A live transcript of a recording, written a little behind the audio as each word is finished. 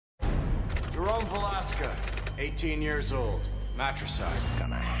Jerome Valeska, 18 years old, matricide.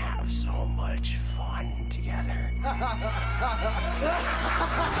 Gonna have so much fun together.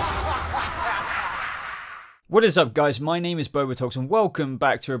 What is up, guys? My name is BobaTalks and welcome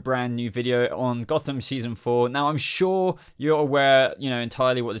back to a brand new video on Gotham Season 4. Now, I'm sure you're aware,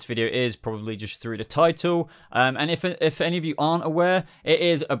 entirely what this video is, probably just through the title. And if any of you aren't aware, it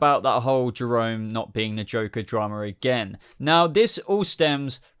is about that whole Jerome not being the Joker drama again. Now, this all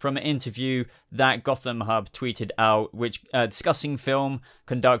stems from an interview that Gotham Hub tweeted out, which DiscussingFilm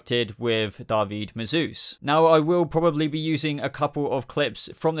conducted with David Mazouz. Now, I will probably be using a couple of clips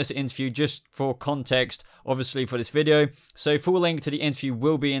from this interview just for context, obviously, for this video. So full link to the interview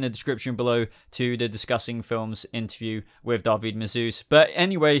will be in the description below to the Discussing Films interview with David Mazouz. But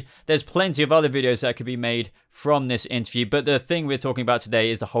anyway, there's plenty of other videos that could be made from this interview, but the thing we're talking about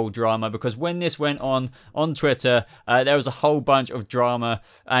today is the whole drama, because when this went on Twitter, there was a whole bunch of drama,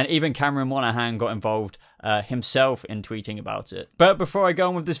 and even Cameron Monaghan got involved himself in tweeting about it. But before I go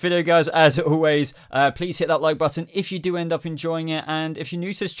on with this video, guys, as always, please hit that like button if you do end up enjoying it, and if you're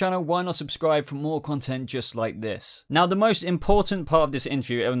new to this channel, why not subscribe for more content just like this. Now, the most important part of this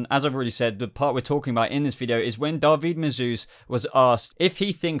interview, and as I've already said, the part we're talking about in this video, is when David Mazouz was asked if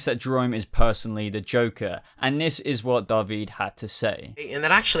he thinks that Jerome is personally the Joker. And this is what David had to say. And that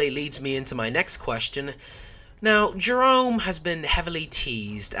actually leads me into my next question. Now, Jerome has been heavily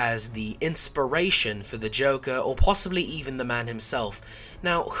teased as the inspiration for the Joker, or possibly even the man himself.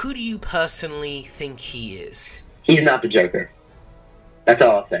 Now, who do you personally think he is? He's not the Joker. That's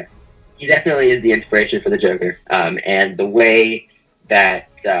all I'll say. He definitely is the inspiration for the Joker. And the way that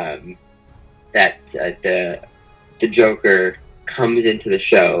the Joker comes into the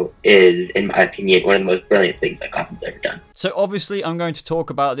show is, in my opinion, one of the most brilliant things that Gotham's ever done. So obviously I'm going to talk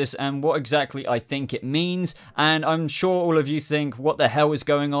about this and what exactly I think it means, and I'm sure all of you think, what the hell is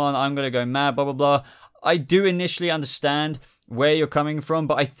going on? I'm going to go mad, blah, blah, blah. I do initially understand where you're coming from,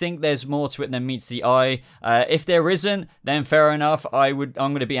 but I think there's more to it than meets the eye. If there isn't, then fair enough. I'm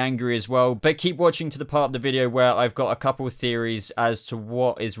going to be angry as well. But keep watching to the part of the video where I've got a couple of theories as to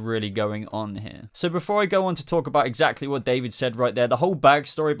what is really going on here. So before I go on to talk about exactly what David said right there, the whole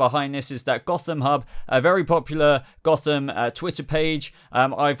backstory behind this is that Gotham Hub, a very popular Gotham Twitter page,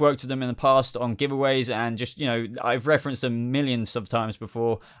 I've worked with them in the past on giveaways, and just, I've referenced them millions of times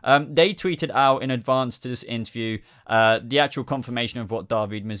before. They tweeted out in advance to this interview the actual confirmation of what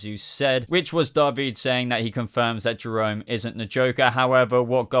David Mazouz said, which was David saying that he confirms that Jerome isn't the Joker. However,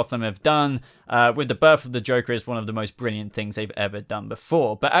 what Gotham have done with the birth of the Joker is one of the most brilliant things they've ever done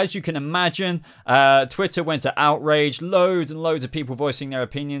before. But as you can imagine, Twitter went to outrage, loads and loads of people voicing their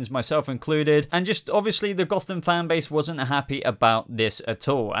opinions, myself included, and just obviously the Gotham fan base wasn't happy about this at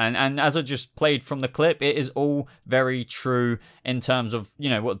all. And as I just played from the clip, it is all very true in terms of,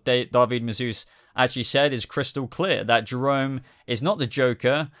 what David Mazouz actually said is crystal clear, that Jerome is not the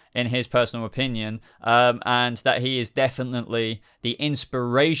Joker in his personal opinion, and that he is definitely the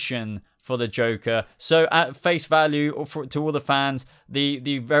inspiration for the Joker. So at face value, to all the fans,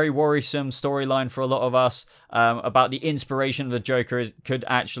 the very worrisome storyline for a lot of us about the inspiration of the Joker could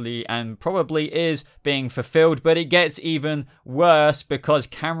actually and probably is being fulfilled. But it gets even worse because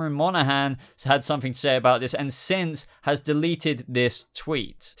Cameron Monaghan had something to say about this and since has deleted this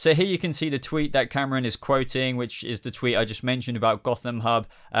tweet. So here you can see the tweet that Cameron is quoting, which is the tweet I just mentioned about Gotham Hub.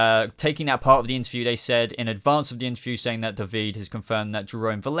 Taking that part of the interview, they said in advance of the interview, saying that David has confirmed that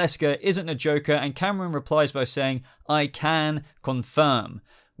Jerome Valeska isn't a Joker, and Cameron replies by saying, "I can confirm.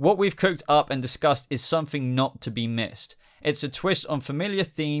 What we've cooked up and discussed is something not to be missed. It's a twist on familiar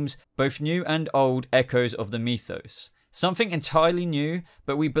themes, both new and old echoes of the mythos. Something entirely new,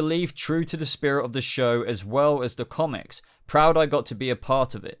 but we believe true to the spirit of the show as well as the comics. Proud I got to be a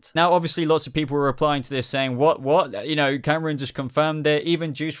part of it." Now, obviously, lots of people were replying to this saying, what? Cameron just confirmed it.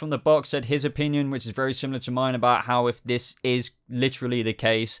 Even Juice from the Box said his opinion, which is very similar to mine, about how if this is literally the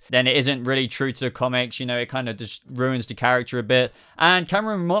case, then it isn't really true to the comics. It kind of just ruins the character a bit. And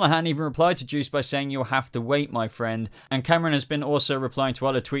Cameron Monaghan even replied to Juice by saying, "You'll have to wait, my friend." And Cameron has been also replying to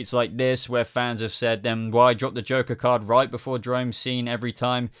other tweets like this, where fans have said, then why drop the Joker card right before Jerome's scene every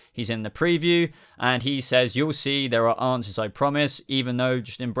time he's in the preview? And he says, "You'll see, there are answers, I promise," even though,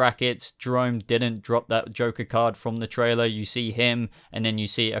 just in brackets, Jerome didn't drop that Joker card from the trailer. You see him, and then you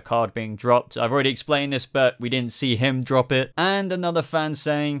see a card being dropped. I've already explained this, but we didn't see him drop it. And another fan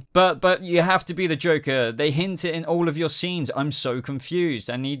saying, but you have to be the Joker. They hint it in all of your scenes. I'm so confused.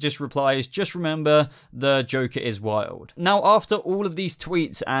 And he just replies, "Just remember, the Joker is wild." Now, after all of these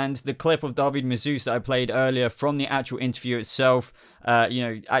tweets and the clip of David Mazouz that I played earlier from the actual interview itself,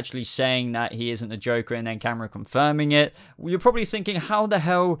 actually saying that he isn't the Joker and then Cameron confirming it, you're probably thinking, how the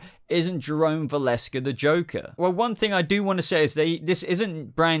hell isn't Jerome Valeska the Joker? Well, one thing I do want to say is this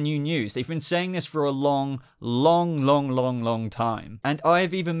isn't brand new news. They've been saying this for a long time. And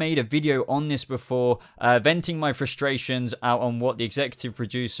I've even made a video on this before, venting my frustrations out on what the executive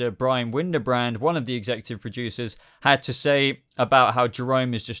producer, Brian Windebrand, one of the executive producers, had to say about how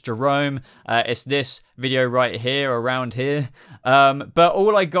Jerome is just Jerome. It's this video right here, around here. But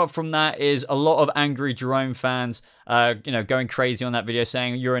all I got from that is a lot of angry Jerome fans, going crazy on that video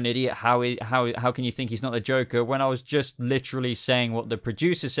saying, you're an idiot, how can you think he's not the Joker, when I was just literally saying what the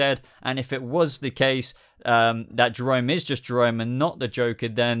producer said. And if it was the case that Jerome is just Jerome and not the Joker,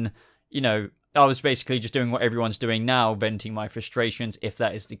 then, I was basically just doing what everyone's doing now, venting my frustrations, if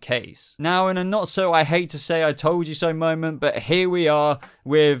that is the case. Now, in a not so I hate to say I told you so moment, but here we are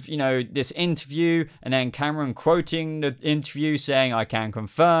with, this interview, and then Cameron quoting the interview saying, I can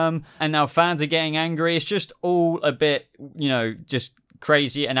confirm, and now fans are getting angry. It's just all a bit, just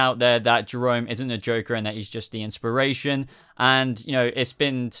crazy and out there that Jerome isn't a Joker and that he's just the inspiration. And, it's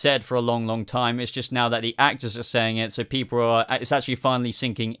been said for a long time. It's just now that the actors are saying it, so it's actually finally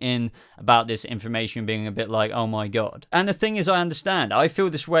sinking in about this information being a bit like, oh my god. And the thing is, I understand. I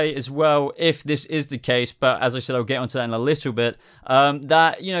feel this way as well if this is the case, but as I said, I'll get onto that in a little bit,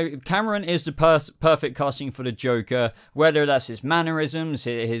 that, Cameron is the perfect casting for the Joker, whether that's his mannerisms,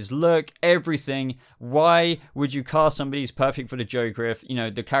 his look, everything. Why would you cast somebody who's perfect for the Joker if,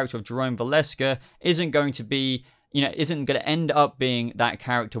 the character of Jerome Valeska isn't going to be, isn't going to end up being that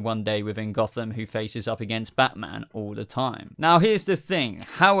character one day within Gotham who faces up against Batman all the time. Now, here's the thing.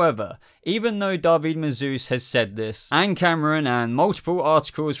 However, even though David Mazouz has said this, and Cameron, and multiple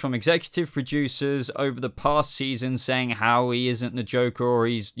articles from executive producers over the past season saying how he isn't the Joker, or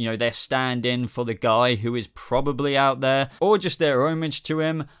he's, their stand-in for the guy who is probably out there, or just their homage to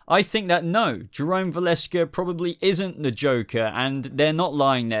him, I think that no, Jerome Valeska probably isn't the Joker, and they're not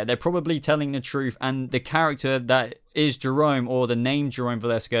lying there. They're probably telling the truth, and the character that is Jerome, or the name Jerome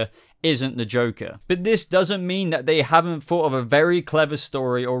Valeska, isn't the Joker. But this doesn't mean that they haven't thought of a very clever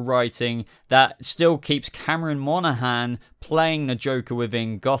story or writing that still keeps Cameron Monaghan playing the Joker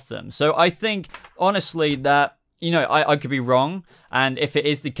within Gotham. So I think, honestly, that, I could be wrong. And if it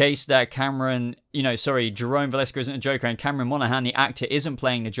is the case that Jerome Valeska isn't a Joker and Cameron Monaghan, the actor, isn't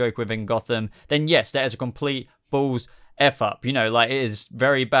playing the Joker within Gotham, then yes, that is a complete balls F up, it is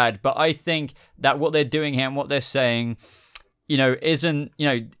very bad. But I think that what they're doing here and what they're saying, isn't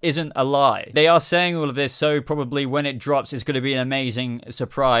a lie. They are saying all of this, so probably when it drops, it's going to be an amazing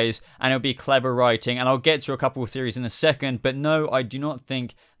surprise and it'll be clever writing. And I'll get to a couple of theories in a second, but no, I do not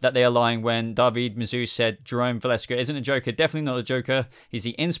think that they are lying when David Mazouz said Jerome Valeska isn't a Joker, definitely not a Joker. He's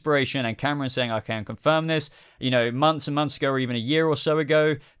the inspiration, and Cameron saying, I can confirm this. Months and months ago, or even a year or so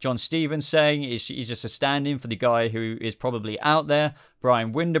ago, John Stevens saying he's just a stand-in for the guy who is probably out there.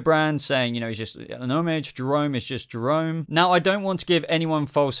 Brian Windebrand saying, he's just an homage. Jerome is just Jerome. Now, I don't want to give anyone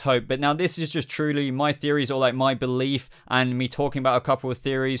false hope, but now this is just truly my theories, or like my belief, and me talking about a couple of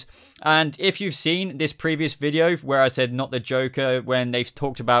theories. And if you've seen this previous video where I said not the Joker, when they've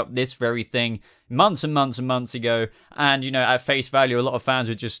talked about this very thing months and months ago, and at face value, a lot of fans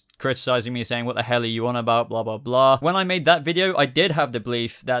were just criticizing me, saying, what the hell are you on about, blah blah blah. When I made that video, I did have the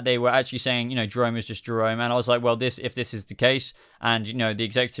belief that they were actually saying, Jerome is just Jerome, and I was like, well, if this is the case, and the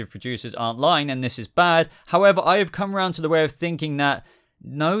executive producers aren't lying, then this is bad. However, I have come around to the way of thinking that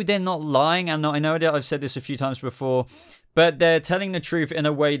no, they're not lying, and I know that I've said this a few times before, but they're telling the truth in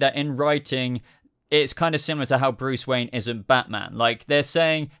a way that in writing, it's kind of similar to how Bruce Wayne isn't Batman. Like, they're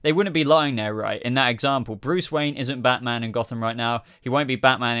saying, they wouldn't be lying there, right? In that example, Bruce Wayne isn't Batman in Gotham right now. He won't be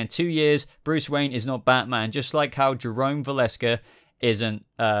Batman in 2 years. Bruce Wayne is not Batman, just like how Jerome Valeska isn't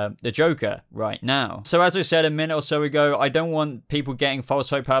the Joker right now. So as I said a minute or so ago, I don't want people getting false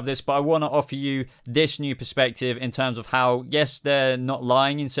hope out of this, but I want to offer you this new perspective in terms of how, yes, they're not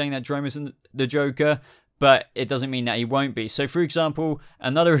lying in saying that Jerome isn't the Joker, but it doesn't mean that he won't be. So for example,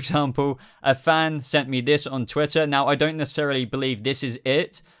 another example, a fan sent me this on Twitter. Now, I don't necessarily believe this is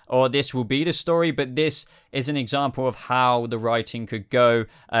it, or this will be the story, but this is an example of how the writing could go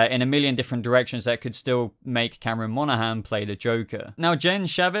in a million different directions that could still make Cameron Monaghan play the Joker. Now, Jen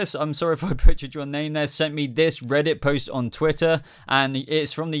Chavez, I'm sorry if I butchered your name there, sent me this Reddit post on Twitter, and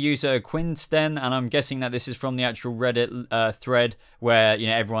it's from the user Quinsten, and I'm guessing that this is from the actual Reddit thread where,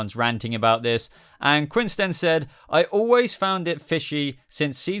 everyone's ranting about this. And Quinsten said, I always found it fishy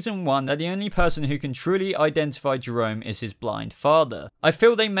since season 1 that the only person who can truly identify Jerome is his blind father. I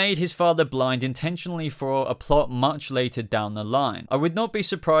feel they made his father blind intentionally for a plot much later down the line. I would not be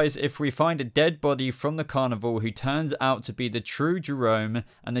surprised if we find a dead body from the carnival who turns out to be the true Jerome,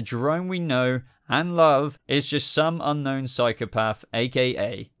 and the Jerome we know and love is just some unknown psychopath,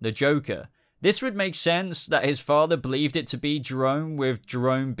 aka the Joker. This would make sense that his father believed it to be Jerome, with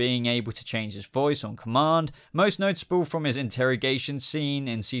Jerome being able to change his voice on command, most noticeable from his interrogation scene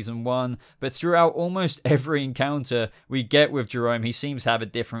in season 1, but throughout almost every encounter we get with Jerome, he seems to have a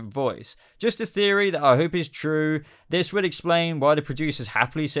different voice. Just a theory that I hope is true. This would explain why the producers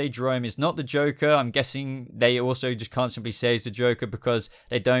happily say Jerome is not the Joker. I'm guessing they also just can't simply say he's the Joker because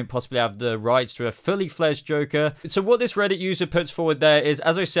they don't possibly have the rights to a fully fledged Joker. So what this Reddit user puts forward there is,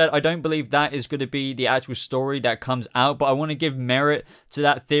 as I said, I don't believe that is going to be the actual story that comes out, but I want to give merit to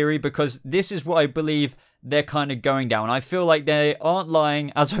that theory because this is what I believe they're kind of going down. I feel like they aren't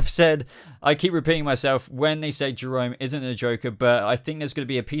lying. As I've said, I keep repeating myself when they say Jerome isn't a Joker, but I think there's going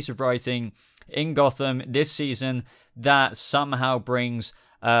to be a piece of writing in Gotham this season that somehow brings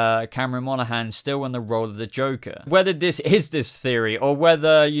Cameron Monaghan still in the role of the Joker. Whether this is this theory, or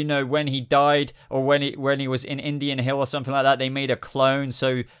whether, you know, when he died, or when he was in Indian Hill or something like that, they made a clone,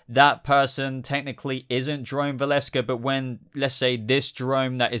 so that person technically isn't Jerome Valeska, but when, let's say, this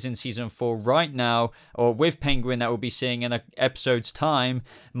Jerome that is in season 4 right now, or with Penguin that we'll be seeing in an episode's time,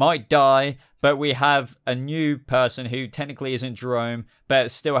 might die, but we have a new person who technically isn't Jerome, but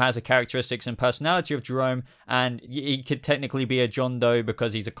still has the characteristics and personality of Jerome, and he could technically be a John Doe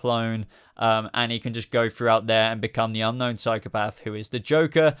because he's a clone, and he can just go throughout there and become the unknown psychopath who is the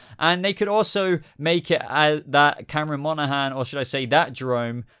Joker. And they could also make it that Cameron Monaghan, or should I say that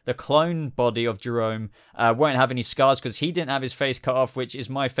Jerome, the clone body of Jerome, won't have any scars because he didn't have his face cut off, which is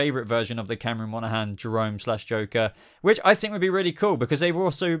my favorite version of the Cameron Monaghan Jerome / Joker, which I think would be really cool because they've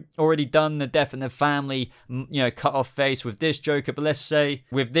also already done the death in the family, you know, cut off face with this Joker, but let's say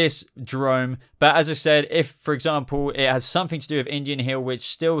with this Jerome. But as I said, if, for example, it has something to do with Indian Hill, which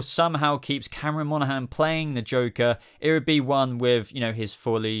still somehow keeps Cameron Monaghan playing the Joker, it would be one with, you know, his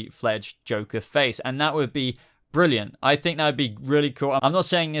fully fledged Joker face, and that would be brilliant. I think that would be really cool. I'm not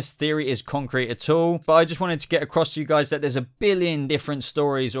saying this theory is concrete at all, but I just wanted to get across to you guys that there's a billion different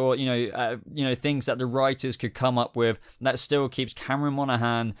stories, or you know, things that the writers could come up with that still keeps Cameron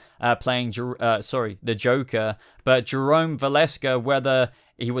Monaghan playing the Joker, but Jerome Valeska, whether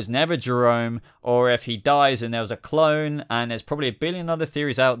he was never Jerome, or if he dies and there was a clone, and there's probably a billion other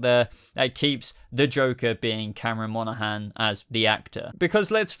theories out there that keeps the Joker being Cameron Monaghan as the actor.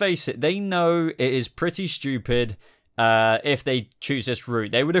 Because let's face it, they know it is pretty stupid if they choose this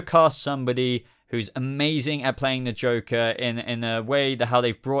route. They would have cast somebody who's amazing at playing the Joker in a way that how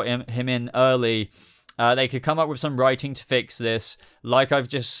they've brought him in early. They could come up with some writing to fix this, like I've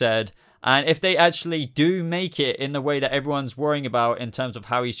just said. And if they actually do make it in the way that everyone's worrying about, in terms of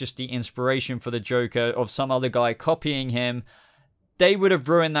how he's just the inspiration for the Joker of some other guy copying him, they would have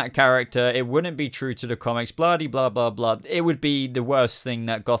ruined that character. It wouldn't be true to the comics, blah, blah, blah, blah. It would be the worst thing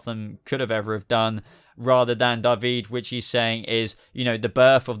that Gotham could have ever have done, rather than David, which he's saying is, you know, the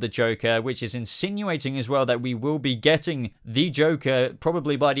birth of the Joker, which is insinuating as well that we will be getting the Joker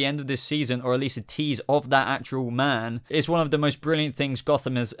probably by the end of this season, or at least a tease of that actual man. It's one of the most brilliant things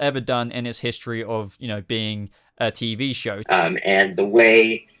Gotham has ever done in its history of, you know, being a TV show. And the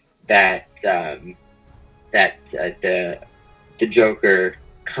way that the Joker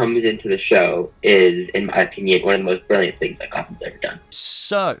comes into the show is, in my opinion, one of the most brilliant things that Gotham's ever done.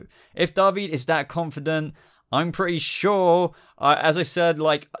 So, if David is that confident, I'm pretty sure, as I said,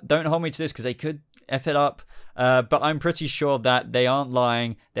 like, don't hold me to this because they could F it up, but I'm pretty sure that they aren't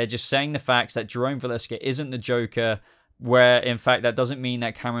lying. They're just saying the facts that Jerome Valeska isn't the Joker, where, in fact, that doesn't mean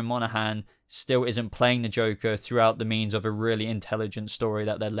that Cameron Monaghan still isn't playing the Joker throughout the means of a really intelligent story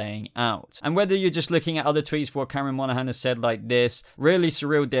that they're laying out. And whether you're just looking at other tweets what Cameron Monaghan has said, like this, really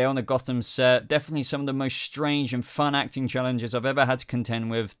surreal day on the Gotham set, definitely some of the most strange and fun acting challenges I've ever had to contend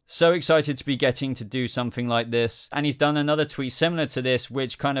with. So excited to be getting to do something like this. And he's done another tweet similar to this,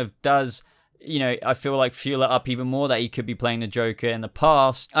 which kind of does, you know, I feel like fuel it up even more that he could be playing the Joker in the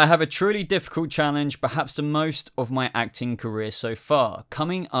past. I have a truly difficult challenge, perhaps the most of my acting career so far,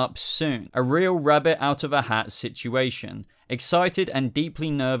 coming up soon. A real rabbit out of a hat situation. Excited and deeply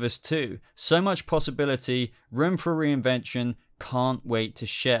nervous too. So much possibility, room for reinvention, can't wait to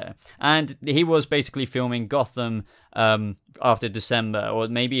share. And he was basically filming Gotham after December, or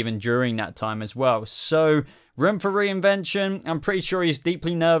maybe even during that time as well. So room for reinvention. I'm pretty sure he's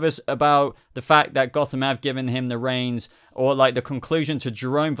deeply nervous about the fact that Gotham have given him the reins, or like the conclusion to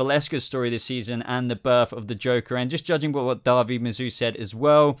Jerome Valeska's story this season and the birth of the Joker. And just judging by what David Mazouz said as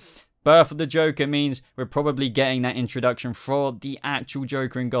well, birth of the Joker means we're probably getting that introduction for the actual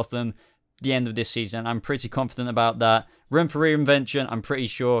Joker in Gotham the end of this season. I'm pretty confident about that. Room for reinvention, I'm pretty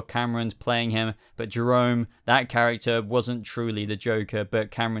sure Cameron's playing him, but Jerome, that character, wasn't truly the Joker,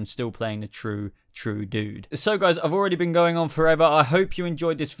 but Cameron's still playing the true dude. So guys, I've already been going on forever. I hope you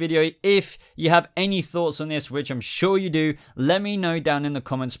enjoyed this video. If you have any thoughts on this, which I'm sure you do, let me know down in the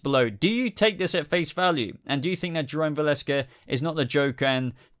comments below. Do you take this at face value? And do you think that Jerome Valeska is not the Joker?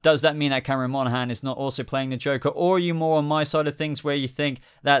 And does that mean that Cameron Monaghan is not also playing the Joker? Or are you more on my side of things where you think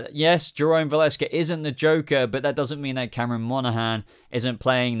that, yes, Jerome Valeska isn't the Joker, but that doesn't mean that Cameron Monaghan isn't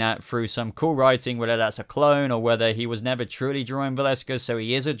playing that through some cool writing, whether that's a clone or whether he was never truly Jerome Valeska, so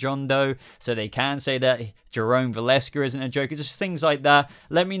he is a John Doe, so they can say that Jerome Valeska isn't a Joker, just things like that.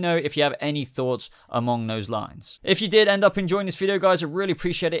 Let me know if you have any thoughts along those lines. If you did end up enjoying this video, guys, I'd really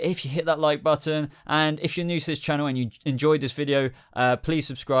appreciate it if you hit that like button. And if you're new to this channel and you enjoyed this video, please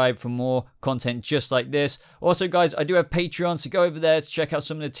subscribe for more content just like this. Also, guys, I do have Patreon, so go over there to check out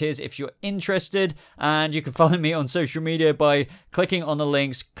some of the tiers if you're interested. And you can follow me on social media by clicking on the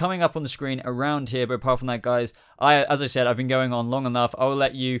links coming up on the screen around here. But apart from that, guys, as I said, I've been going on long enough. I will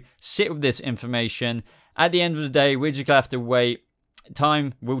let you sit with this information. At the end of the day, we're just going to have to wait.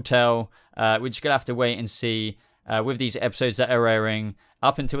 Time will tell. We're just going to have to wait and see with these episodes that are airing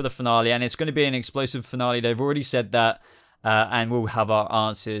up until the finale. And it's going to be an explosive finale. They've already said that. And we'll have our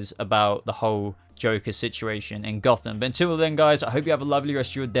answers about the whole Joker situation in Gotham. But until then, guys, I hope you have a lovely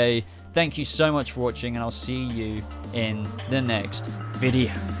rest of your day. Thank you so much for watching, and I'll see you in the next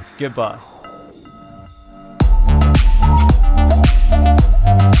video. Goodbye.